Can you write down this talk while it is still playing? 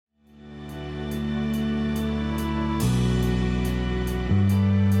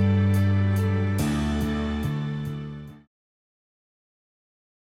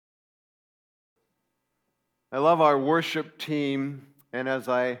I love our worship team, and as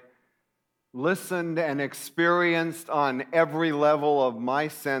I listened and experienced on every level of my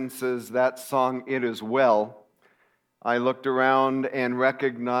senses that song, It Is Well, I looked around and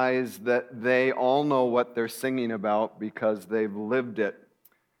recognized that they all know what they're singing about because they've lived it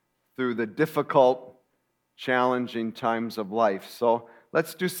through the difficult, challenging times of life. So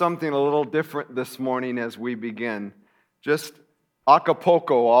let's do something a little different this morning as we begin. Just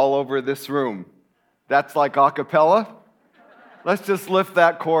Acapulco all over this room. That's like a cappella. Let's just lift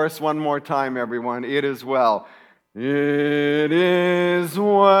that chorus one more time, everyone. It is well. It is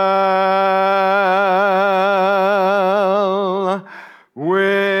well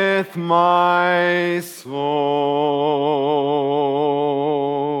with my soul.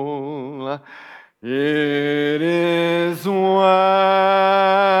 It is well.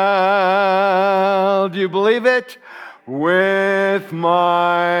 Do you believe it? With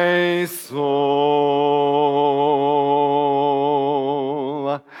my soul,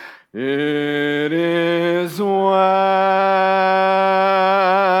 it is well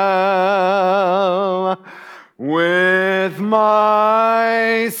with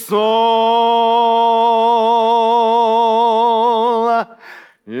my soul.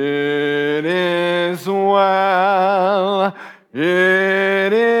 It is well.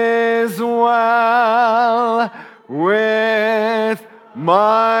 It is well with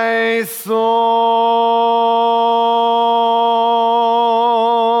my soul.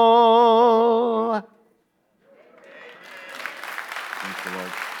 Thank you,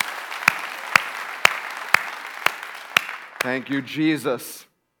 Lord. Thank you, Jesus.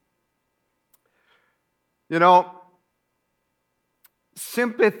 You know,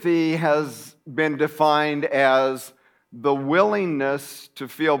 sympathy has been defined as the willingness to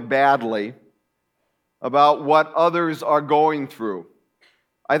feel badly about what others are going through.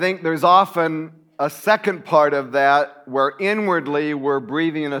 I think there's often a second part of that where inwardly we're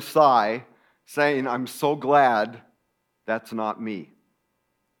breathing a sigh, saying, I'm so glad that's not me.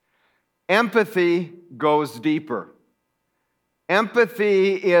 Empathy goes deeper.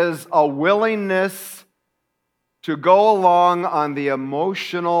 Empathy is a willingness to go along on the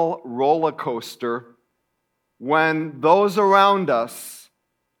emotional roller coaster when those around us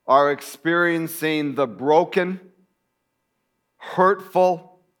are experiencing the broken, hurtful,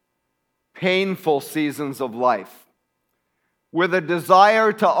 painful seasons of life, with a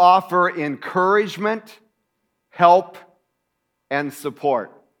desire to offer encouragement, help, and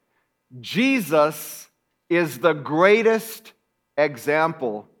support. Jesus is the greatest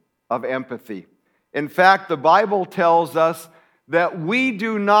example of empathy. In fact, the Bible tells us that we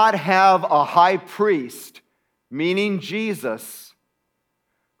do not have a high priest, meaning Jesus,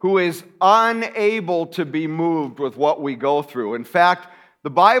 who is unable to be moved with what we go through. In fact, the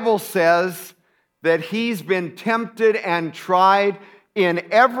Bible says that he's been tempted and tried in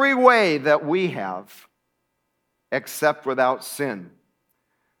every way that we have, except without sin.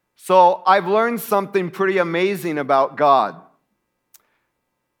 So I've learned something pretty amazing about God.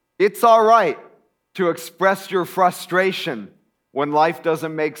 It's all right to express your frustration when life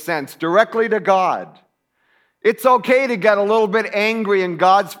doesn't make sense directly to God. It's okay to get a little bit angry in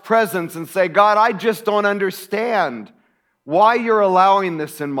God's presence and say, God, I just don't understand why you're allowing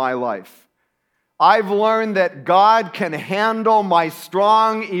this in my life. I've learned that God can handle my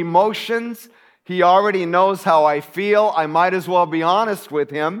strong emotions. He already knows how I feel. I might as well be honest with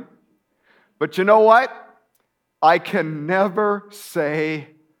him. But you know what? I can never say,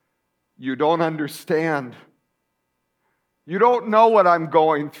 you don't understand. You don't know what I'm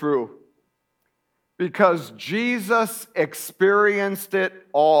going through. Because Jesus experienced it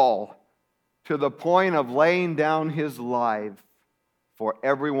all to the point of laying down his life for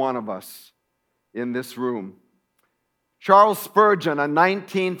every one of us in this room. Charles Spurgeon, a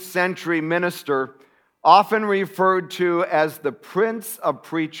 19th century minister, often referred to as the Prince of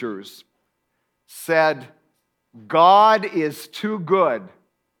Preachers, said, God is too good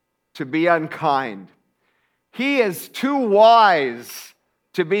to be unkind. He is too wise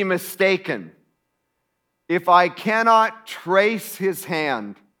to be mistaken. If I cannot trace his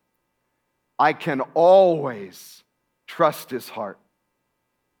hand, I can always trust his heart.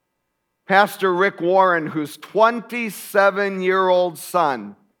 Pastor Rick Warren, whose 27-year-old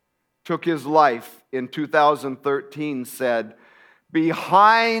son took his life in 2013, said,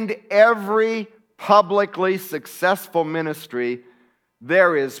 behind every publicly successful ministry,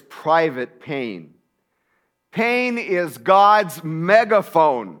 there is private pain. Pain is God's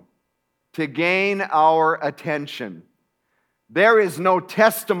megaphone to gain our attention. There is no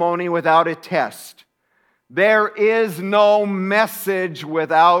testimony without a test. There is no message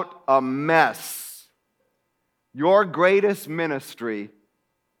without a mess. your greatest ministry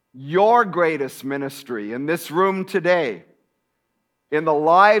in this room today, in the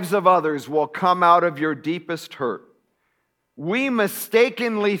lives of others, will come out of your deepest hurt. We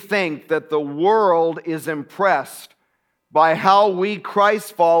mistakenly think that the world is impressed by how we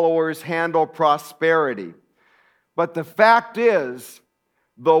Christ followers handle prosperity. But the fact is,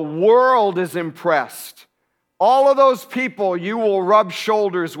 the world is impressed. All of those people you will rub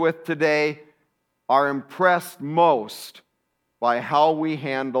shoulders with today are impressed most by how we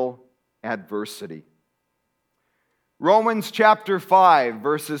handle adversity. Romans chapter 5,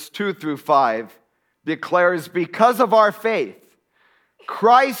 verses 2 through 5 declares, because of our faith,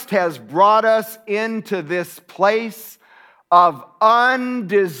 Christ has brought us into this place of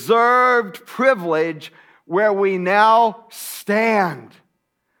undeserved privilege where we now stand.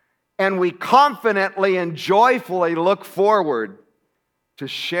 And we confidently and joyfully look forward to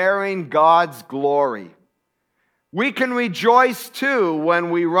sharing God's glory. We can rejoice too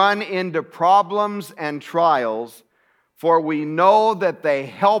when we run into problems and trials, for we know that they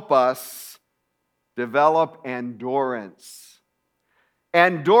help us develop endurance.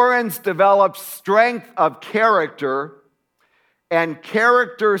 Endurance develops strength of character, and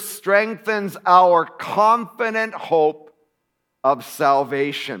character strengthens our confident hope of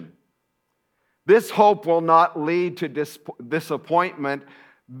salvation. This hope will not lead to disappointment.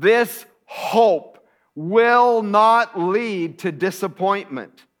 This hope will not lead to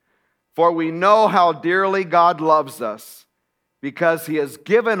disappointment. For we know how dearly God loves us, because He has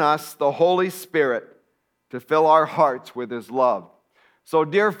given us the Holy Spirit to fill our hearts with His love. So,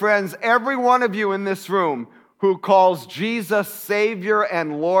 dear friends, every one of you in this room who calls Jesus Savior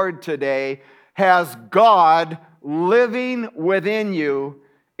and Lord today has God living within you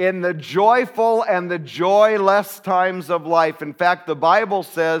in the joyful and the joyless times of life. In fact, the Bible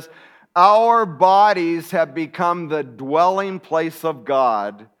says our bodies have become the dwelling place of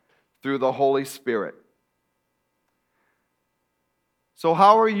God through the Holy Spirit. So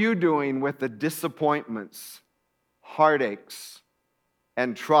how are you doing with the disappointments, heartaches,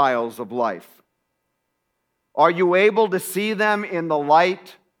 and trials of life? Are you able to see them in the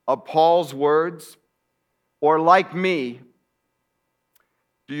light of Paul's words? Or like me,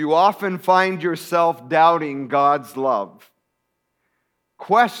 do you often find yourself doubting God's love,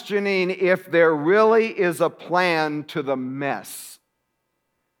 questioning if there really is a plan to the mess,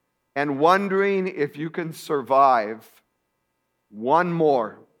 and wondering if you can survive one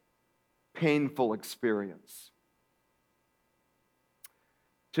more painful experience?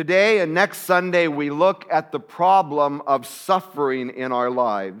 Today and next Sunday, we look at the problem of suffering in our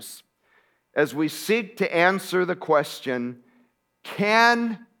lives as we seek to answer the question,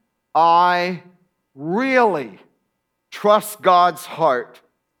 can I really trust God's heart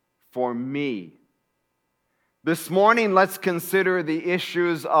for me? This morning, let's consider the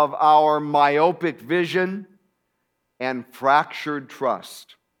issues of our myopic vision and fractured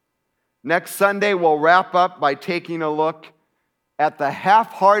trust. Next Sunday, we'll wrap up by taking a look at the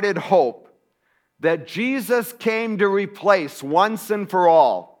half-hearted hope that Jesus came to replace once and for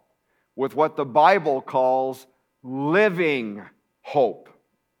all with what the Bible calls living hope.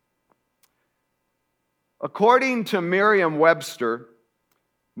 According to Merriam-Webster,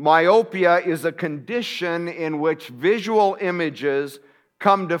 myopia is a condition in which visual images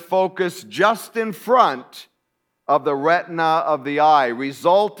come to focus just in front of the retina of the eye,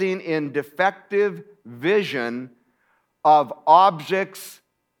 resulting in defective vision of objects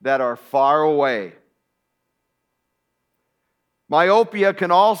that are far away. Myopia can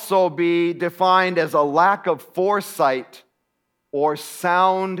also be defined as a lack of foresight or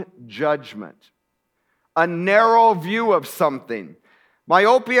sound judgment, a narrow view of something.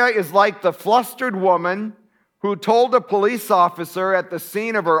 Myopia is like the flustered woman who told a police officer at the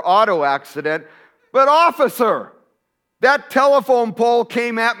scene of her auto accident, "But officer, that telephone pole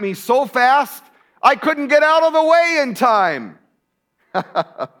came at me so fast, I couldn't get out of the way in time."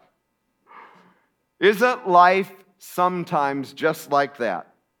 Isn't life sometimes just like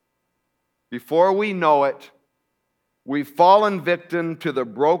that? Before we know it, we've fallen victim to the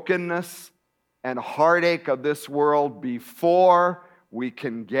brokenness and heartache of this world before we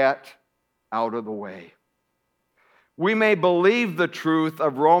can get out of the way. We may believe the truth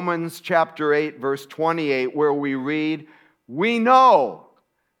of Romans chapter 8, verse 28, where we read, "We know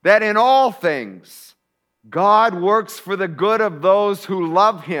that in all things God works for the good of those who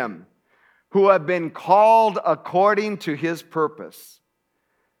love Him, who have been called according to His purpose."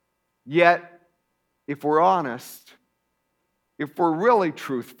 Yet, if we're honest, if we're really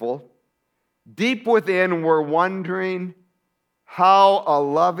truthful, deep within we're wondering how a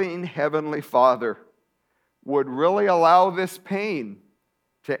loving Heavenly Father would really allow this pain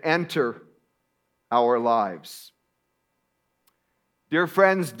to enter our lives. Dear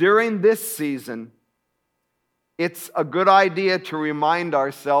friends, during this season, it's a good idea to remind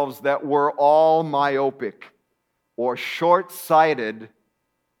ourselves that we're all myopic or short-sighted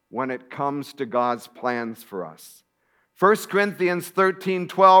when it comes to God's plans for us. 1 Corinthians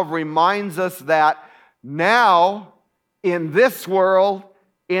 13:12 reminds us that now, in this world,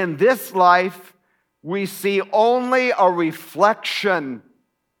 in this life, we see only a reflection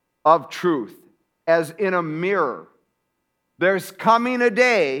of truth, as in a mirror. There's coming a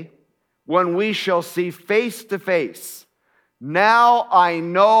day when we shall see face to face. Now I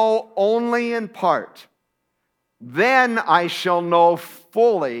know only in part. Then I shall know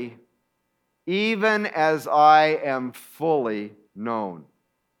fully, even as I am fully known.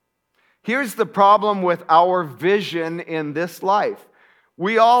 Here's the problem with our vision in this life.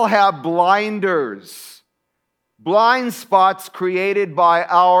 We all have blinders, blind spots created by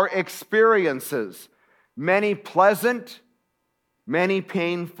our experiences, many pleasant, many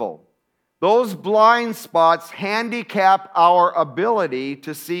painful. Those blind spots handicap our ability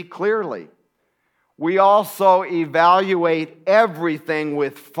to see clearly. We also evaluate everything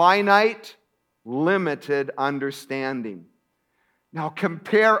with finite, limited understanding. Now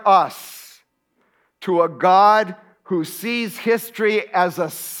compare us to a God who sees history as a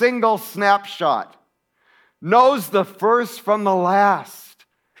single snapshot, knows the first from the last,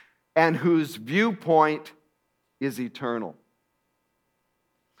 and whose viewpoint is eternal.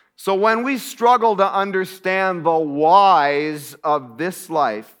 So when we struggle to understand the whys of this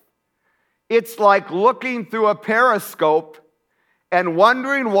life, it's like looking through a periscope and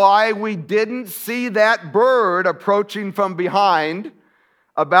wondering why we didn't see that bird approaching from behind,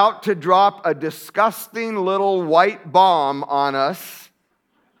 about to drop a disgusting little white bomb on us.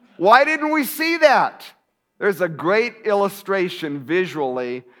 Why didn't we see that? There's a great illustration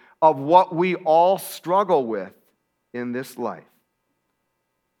visually of what we all struggle with in this life.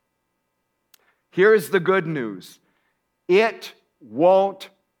 Here's the good news. It won't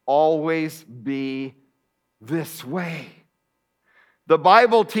always be this way. The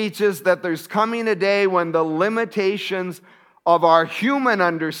Bible teaches that there's coming a day when the limitations of our human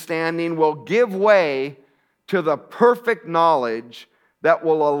understanding will give way to the perfect knowledge that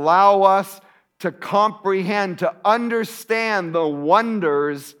will allow us to comprehend, to understand the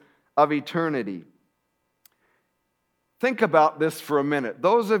wonders of eternity. Think about this for a minute.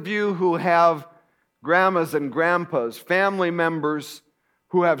 Those of you who have grandmas and grandpas, family members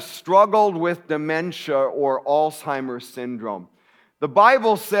who have struggled with dementia or Alzheimer's syndrome. The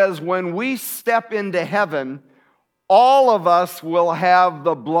Bible says when we step into heaven, all of us will have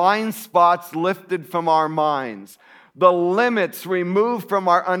the blind spots lifted from our minds, the limits removed from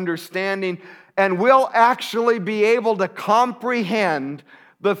our understanding, and we'll actually be able to comprehend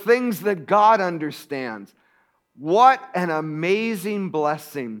the things that God understands. What an amazing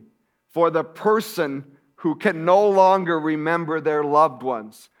blessing for the person who can no longer remember their loved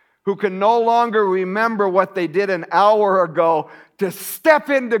ones, who can no longer remember what they did an hour ago, to step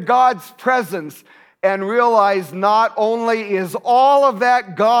into God's presence and realize not only is all of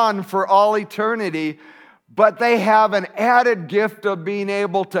that gone for all eternity, but they have an added gift of being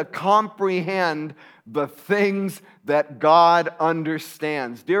able to comprehend the things that God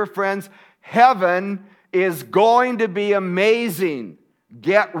understands. Dear friends, heaven is going to be amazing.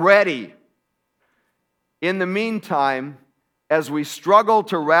 Get ready. In the meantime, as we struggle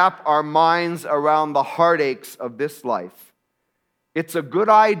to wrap our minds around the heartaches of this life, it's a good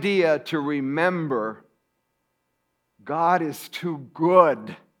idea to remember God is too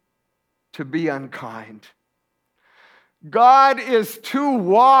good to be unkind. God is too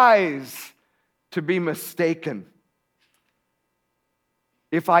wise to be mistaken.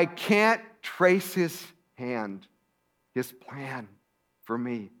 If I can't trace His hand, His plan for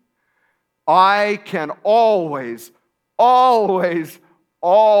me, I can always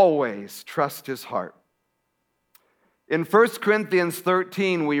trust His heart. In 1 Corinthians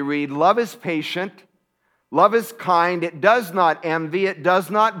 13, we read, "Love is patient, love is kind, it does not envy, it does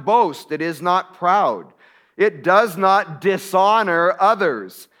not boast, it is not proud, it does not dishonor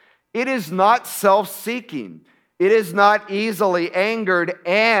others, it is not self-seeking, it is not easily angered,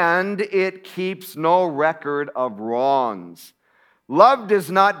 and it keeps no record of wrongs. Love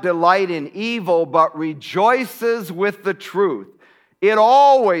does not delight in evil, but rejoices with the truth. It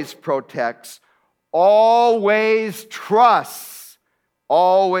always protects, always trusts,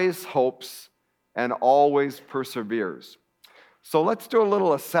 always hopes, and always perseveres." So let's do a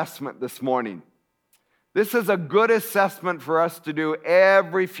little assessment this morning. This is a good assessment for us to do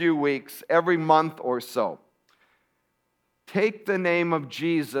every few weeks, every month or so. take the name of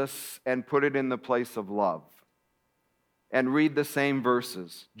Jesus and put it in the place of love and read the same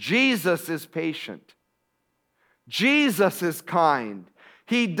verses. Jesus is patient. Jesus is kind.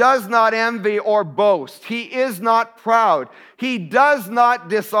 He does not envy or boast. He is not proud. He does not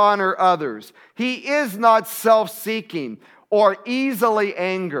dishonor others. He is not self-seeking or easily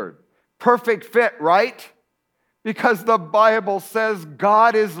angered. Perfect fit, right? Because the Bible says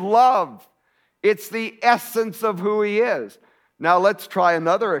God is love. It's the essence of who He is. Now let's try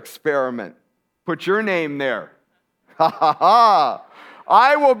another experiment. Put your name there. Ha ha ha.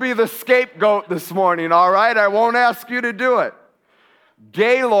 I will be the scapegoat this morning, all right? I won't ask you to do it.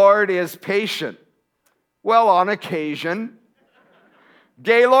 Gaylord is patient. Well, on occasion.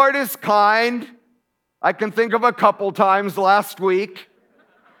 Gaylord is kind. I can think of a couple times last week.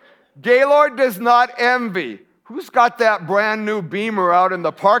 Gaylord does not envy. Who's got that brand new Beamer out in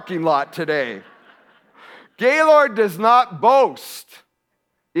the parking lot today? Gaylord does not boast,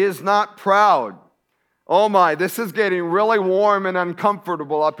 is not proud. Oh my, this is getting really warm and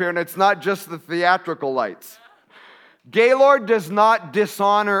uncomfortable up here, and it's not just the theatrical lights. Gaylord does not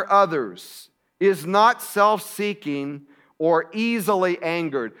dishonor others, is not self-seeking or easily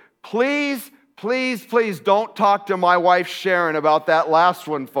angered. Please, please, please don't talk to my wife Sharon about that last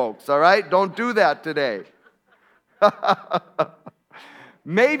one, folks, all right? Don't do that today.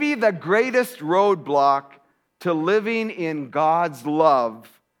 Maybe the greatest roadblock to living in God's love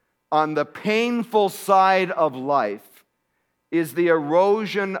on the painful side of life is the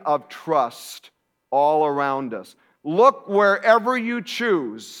erosion of trust all around us. Look wherever you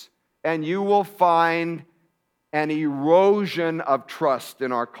choose, and you will find an erosion of trust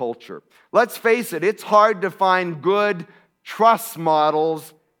in our culture. Let's face it, it's hard to find good trust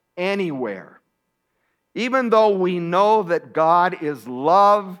models anywhere. Even though we know that God is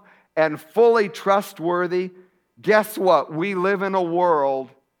love and fully trustworthy, guess what? We live in a world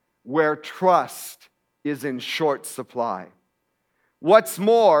where trust is in short supply. What's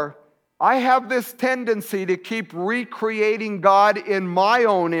more, I have this tendency to keep recreating God in my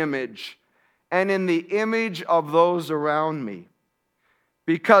own image and in the image of those around me.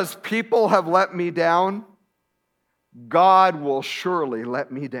 Because people have let me down, God will surely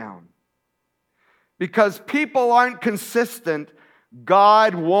let me down. Because people aren't consistent,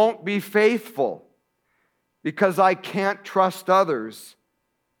 God won't be faithful. Because I can't trust others,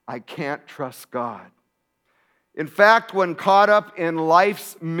 I can't trust God. In fact, when caught up in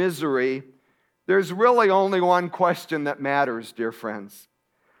life's misery, there's really only one question that matters, dear friends.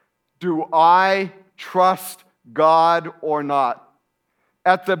 Do I trust God or not?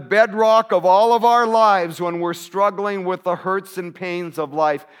 At the bedrock of all of our lives, when we're struggling with the hurts and pains of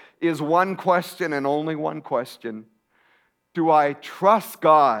life, is one question and only one question. Do I trust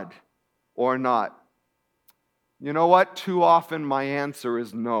God or not? You know what? Too often my answer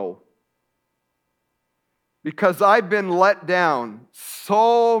is no. Because I've been let down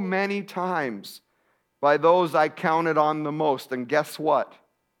so many times by those I counted on the most. And guess what?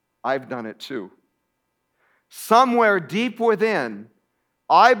 I've done it too. Somewhere deep within,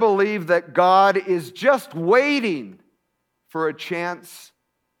 I believe that God is just waiting for a chance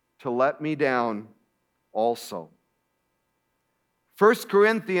to let me down also. 1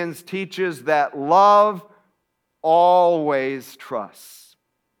 Corinthians teaches that love always trusts.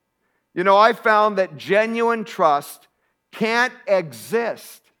 You know, I found that genuine trust can't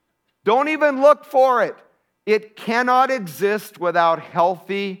exist. Don't even look for it. It cannot exist without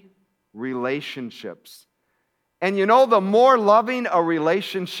healthy relationships. And you know, the more loving a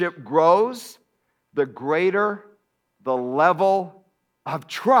relationship grows, the greater the level of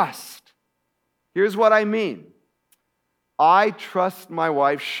trust. Here's what I mean. I trust my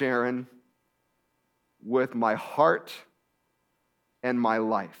wife Sharon with my heart and my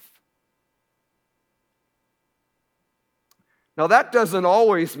life. Now, that doesn't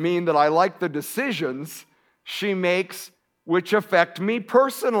always mean that I like the decisions she makes which affect me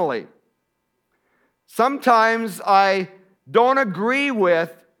personally. Sometimes I don't agree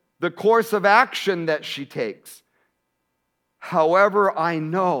with the course of action that she takes. However, I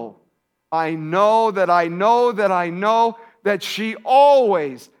know that she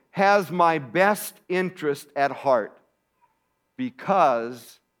always has my best interest at heart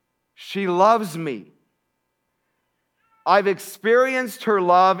because she loves me. I've experienced her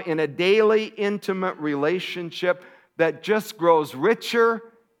love in a daily, intimate relationship that just grows richer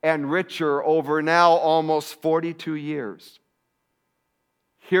and richer over now almost 42 years.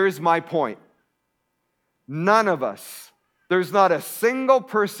 Here's my point. None of us, there's not a single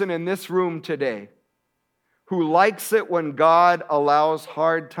person in this room today who likes it when God allows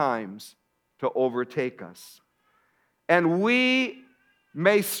hard times to overtake us. And we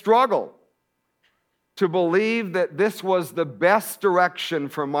may struggle to believe that this was the best direction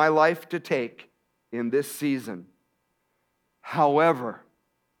for my life to take in this season. However,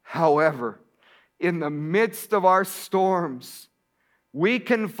 in the midst of our storms, we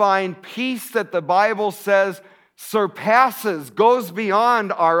can find peace that the Bible says surpasses, goes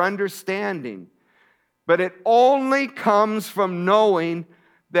beyond our understanding. But it only comes from knowing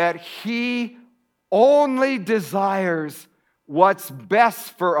that He only desires what's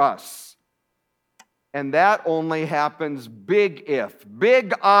best for us. And that only happens big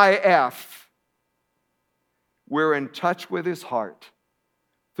IF. We're in touch with His heart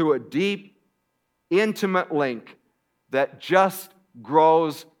through a deep, intimate link that just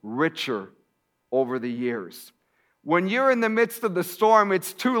grows richer over the years. When you're in the midst of the storm,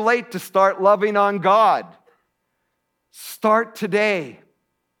 it's too late to start loving on God. Start today.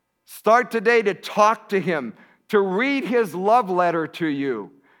 Start today to talk to Him, to read His love letter to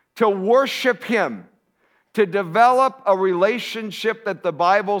you, to worship Him, to develop a relationship that the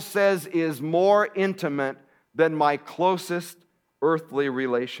Bible says is more intimate than my closest earthly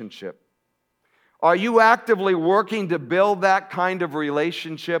relationship. Are you actively working to build that kind of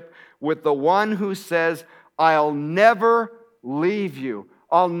relationship with the one who says, I'll never leave you,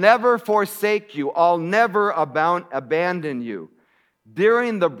 I'll never forsake you, I'll never abandon you?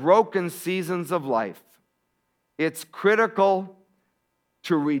 During the broken seasons of life, it's critical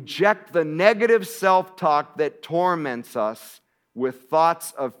to reject the negative self-talk that torments us with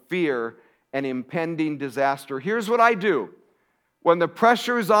thoughts of fear and impending disaster. Here's what I do. When the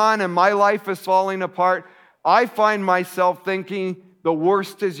pressure's on and my life is falling apart, I find myself thinking the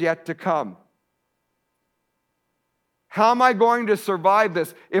worst is yet to come. How am I going to survive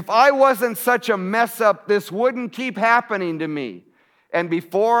this? If I wasn't such a mess up, this wouldn't keep happening to me. And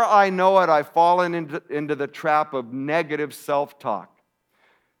before I know it, I've fallen into the trap of negative self-talk.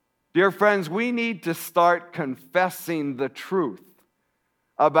 Dear friends, we need to start confessing the truth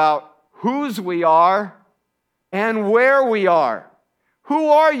about whose we are and where we are. Who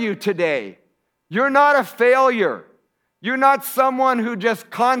are you today? You're not a failure. You're not someone who just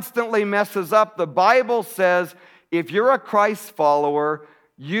constantly messes up. The Bible says if you're a Christ follower,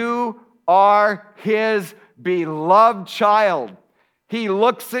 you are His beloved child. He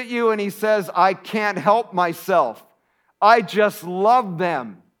looks at you and He says, I can't help myself. I just love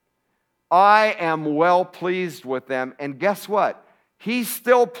them. I am well pleased with them. And guess what? He's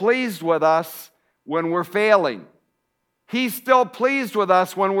still pleased with us when we're failing. He's still pleased with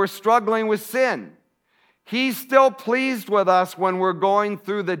us when we're struggling with sin. He's still pleased with us when we're going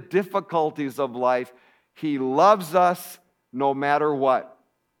through the difficulties of life. He loves us no matter what.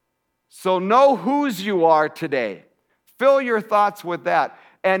 So know whose you are today. Fill your thoughts with that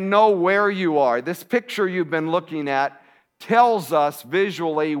and know where you are. This picture you've been looking at tells us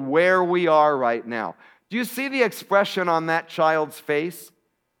visually where we are right now. Do you see the expression on that child's face?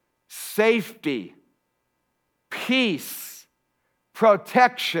 Safety, peace,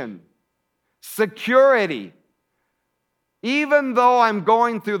 protection, security. Even though I'm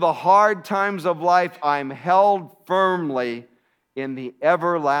going through the hard times of life, I'm held firmly in the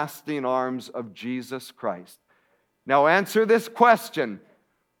everlasting arms of Jesus Christ. Now answer this question.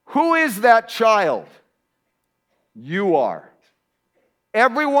 Who is that child? You are.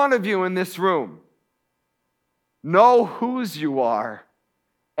 Every one of you in this room. Know whose you are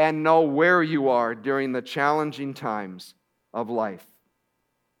and know where you are during the challenging times of life.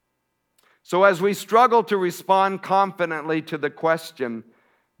 So as we struggle to respond confidently to the question,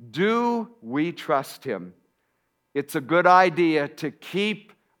 do we trust Him? It's a good idea to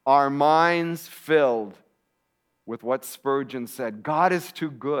keep our minds filled with what Spurgeon said. God is too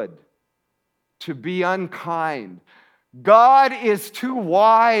good to be unkind. God is too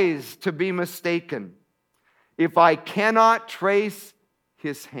wise to be mistaken. If I cannot trace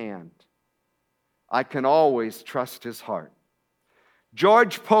His hand, I can always trust His heart.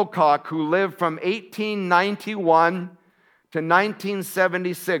 George Pocock, who lived from 1891 to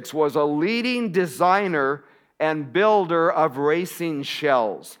 1976, was a leading designer and builder of racing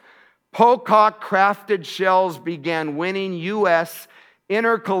shells. Pocock crafted shells began winning U.S.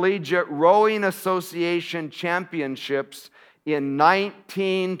 Intercollegiate Rowing Association championships in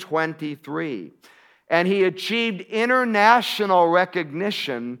 1923. And he achieved international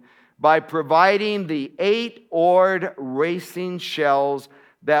recognition by providing the 8-oared racing shells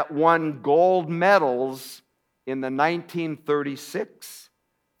that won gold medals in the 1936,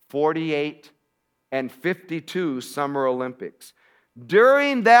 48, and 52 Summer Olympics.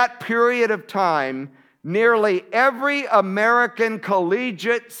 During that period of time, nearly every American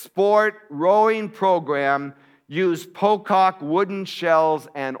collegiate sport rowing program use pocock wooden shells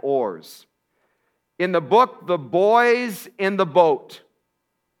and oars. In the book, The Boys in the Boat,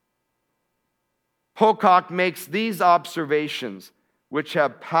 Pocock makes these observations, which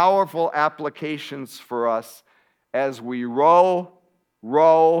have powerful applications for us as we row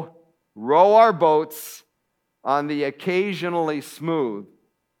our boats on the occasionally smooth,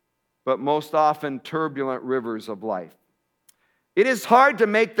 but most often turbulent rivers of life. It is hard to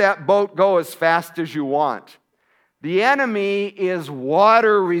make that boat go as fast as you want. The enemy is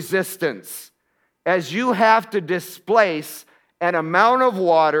water resistance, as you have to displace an amount of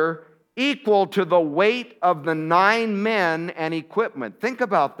water equal to the weight of the 9 men and equipment. Think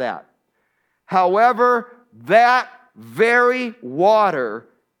about that. However, that very water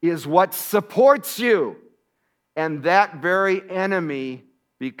is what supports you, and that very enemy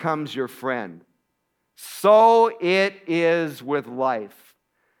becomes your friend. So it is with life.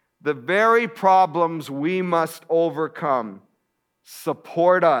 The very problems we must overcome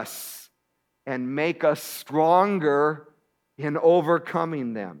support us and make us stronger in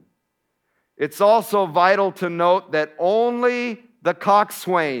overcoming them. It's also vital to note that only the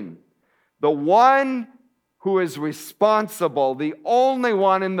coxswain, the one who is responsible, the only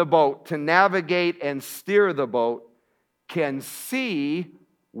one in the boat to navigate and steer the boat, can see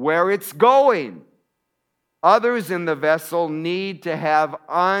where it's going. Others in the vessel need to have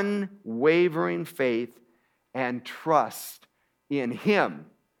unwavering faith and trust in Him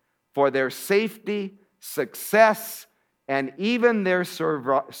for their safety, success, and even their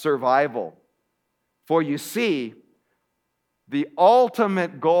survival. For you see, the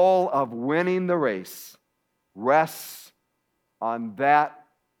ultimate goal of winning the race rests on that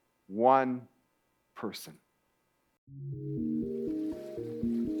one person.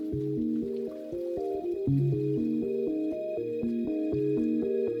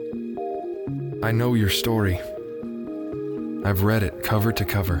 I know your story. I've read it cover to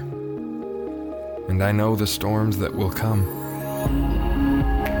cover. And I know the storms that will come.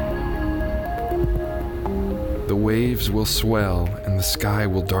 The waves will swell and the sky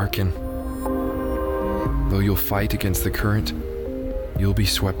will darken. Though you'll fight against the current, you'll be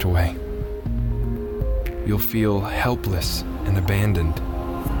swept away. You'll feel helpless and abandoned,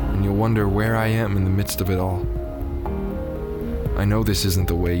 and you'll wonder where I am in the midst of it all. I know this isn't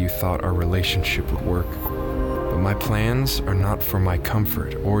the way you thought our relationship would work, but my plans are not for my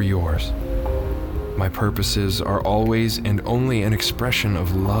comfort or yours. My purposes are always and only an expression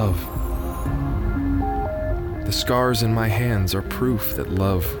of love. The scars in my hands are proof that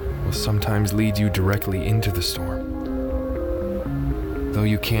love will sometimes lead you directly into the storm. Though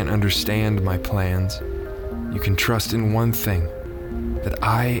you can't understand my plans, you can trust in one thing, that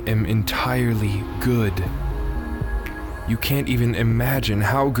I am entirely good. You can't even imagine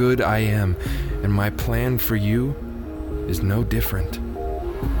how good I am, and my plan for you is no different.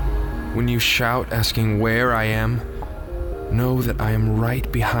 When you shout asking where I am, know that I am right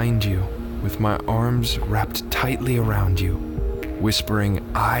behind you, with my arms wrapped tightly around you, whispering,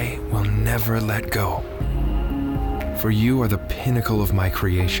 I will never let go. For you are the pinnacle of my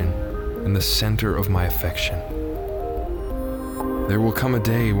creation and the center of my affection. There will come a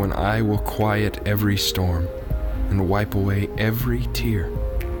day when I will quiet every storm and wipe away every tear.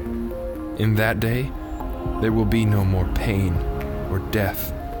 In that day, there will be no more pain or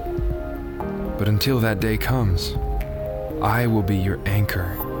death. But until that day comes, I will be your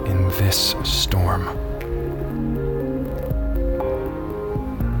anchor in this storm.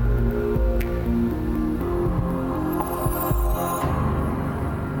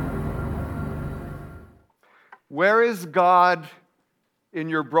 Where is God in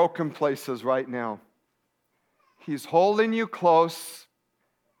your broken places right now? He's holding you close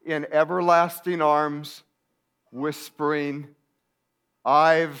in everlasting arms, whispering,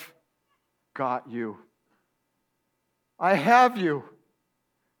 I've got you. I have you,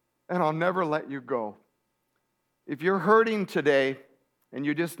 and I'll never let you go. If you're hurting today and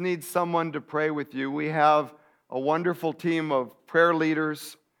you just need someone to pray with you, we have a wonderful team of prayer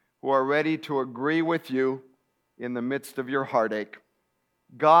leaders who are ready to agree with you in the midst of your heartache.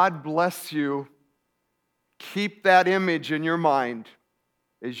 God bless you. Keep that image in your mind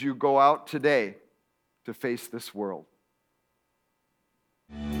as you go out today to face this world.